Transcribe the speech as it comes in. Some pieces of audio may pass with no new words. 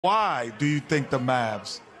Why do you think the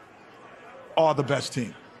Mavs are the best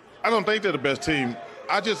team? I don't think they're the best team.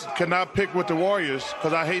 I just cannot pick with the Warriors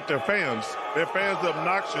because I hate their fans. Their fans are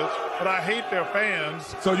obnoxious, but I hate their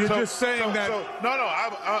fans. So you're just saying that...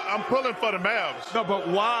 I'm pulling for the Mavs. No, but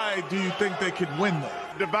why do you think they could win, though?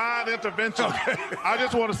 Divine intervention. Okay. I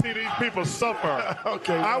just want to see these people suffer.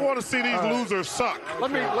 Okay. I want to see these losers suck.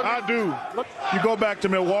 I do. You go back to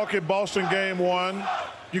Milwaukee, Boston game 1.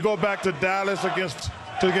 You go back to Dallas against...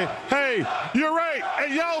 the game. Hey, you're right.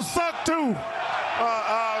 And y'all suck, too.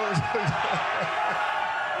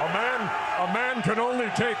 A man can only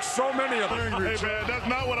take so many of them. Hey, man, that's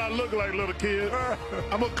not what I look like, little kid.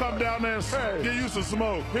 I'm going to come down there and get you some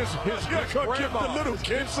smoke. His grandma. Give the little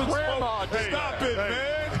kid some smoke. Stop it,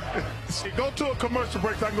 man. Go to a commercial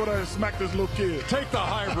break so I can go down and smack this little kid. Take the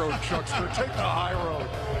high road, Chuckster. Take the high road.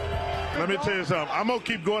 Let me tell you something. I'm going to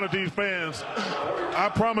keep going at these fans. I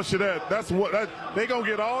promise you that. They going to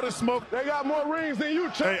get all this smoke. They got more rings than you,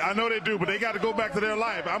 Chuck. Hey, I know they do, but they got to go back to their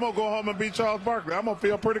life. I'm going to go home and beat Charles Barkley. I'm going to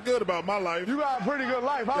feel pretty good about my life. You got a pretty good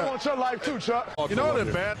life. I want your life too, Chuck. You know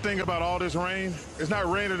the bad thing about all this rain? It's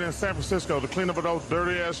not raining in San Francisco to clean up those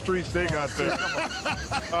dirty-ass streets they got there.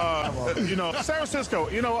 San Francisco,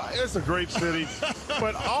 it's a great city,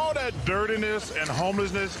 but all that dirtiness and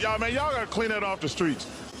homelessness, y'all got to clean that off the streets.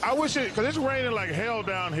 I wish because it's raining like hell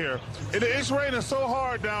down here. It's raining so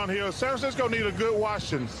hard down here. San Francisco needs a good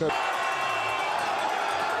washing. Hey.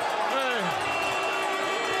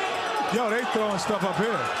 Yo, they throwing stuff up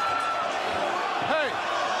here. Hey,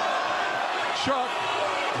 Chuck.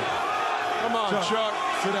 Come on, Chuck.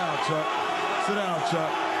 Sit down, Chuck. Sit down,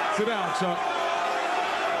 Chuck. Sit down, Chuck.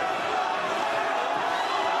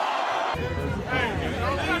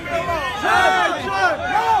 Hey, Chuck!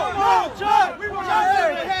 No, Chuck! We want to go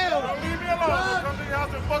to hell! Don't leave me alone. Come to your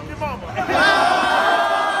house and fuck your mama.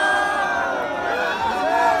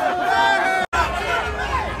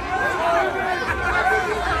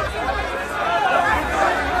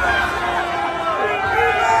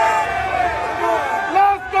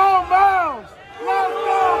 Let's go, Mavs! Let's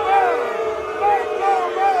go, Mavs! Let's go,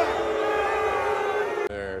 Mavs!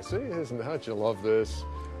 There, see, isn't that you love this?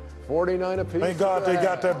 49 apiece. Thank God they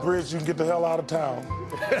got that bridge. You can get the hell out of town.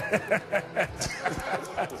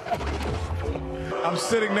 I'm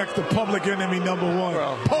sitting next to public enemy number 1.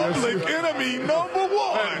 Well, public enemy number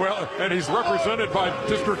 1. And he's represented by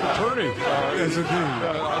district attorney. Yes, indeed.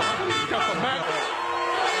 Got the map.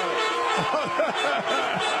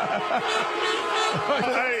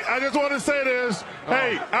 Hey, I just want to say this.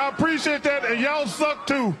 Hey, I appreciate that, and y'all suck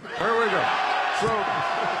too. There we go. So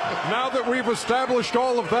now that we've established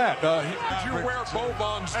all of that, did you wear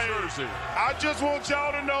Boban's jersey? I just want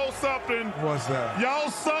y'all to know something. What's that? Y'all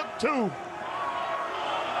suck too.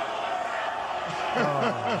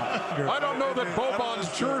 I don't know that Boban's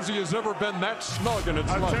jersey has ever been that snug in its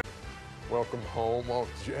life. Welcome home.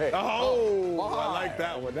 Hey. I like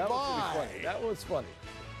that one. That was pretty funny. That was funny.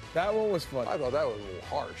 That one was funny. I thought that was a little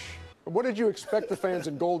harsh. What did you expect the fans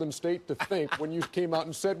in Golden State to think when you came out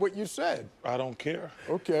and said what you said? I don't care.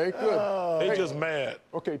 Okay, good. They just mad.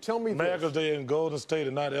 Okay, tell me Mad this. because they're in Golden State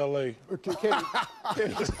and not L.A. Okay,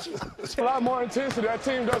 It's a lot more intensity. That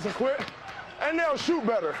team doesn't quit, and they'll shoot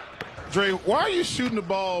better. Dre, why are you shooting the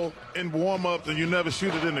ball in warm-ups and you never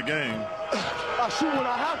shoot it in the game? I shoot when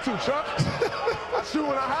I have to, Chuck. I shoot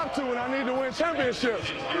when I have to, when I need to win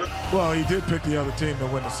championships. Well, he did pick the other team to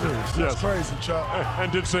win the series. That's crazy, Chuck.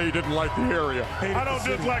 And did say he didn't like the area. I don't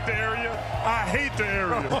dislike the area. I hate the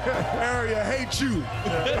area. Area hates you.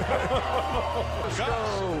 Let's go.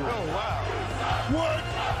 Oh, wow. What?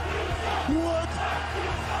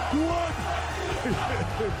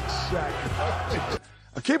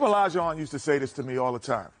 Akeem Olajuwon used to say this to me all the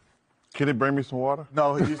time. Can you bring me some water?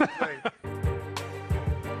 No, he used to say,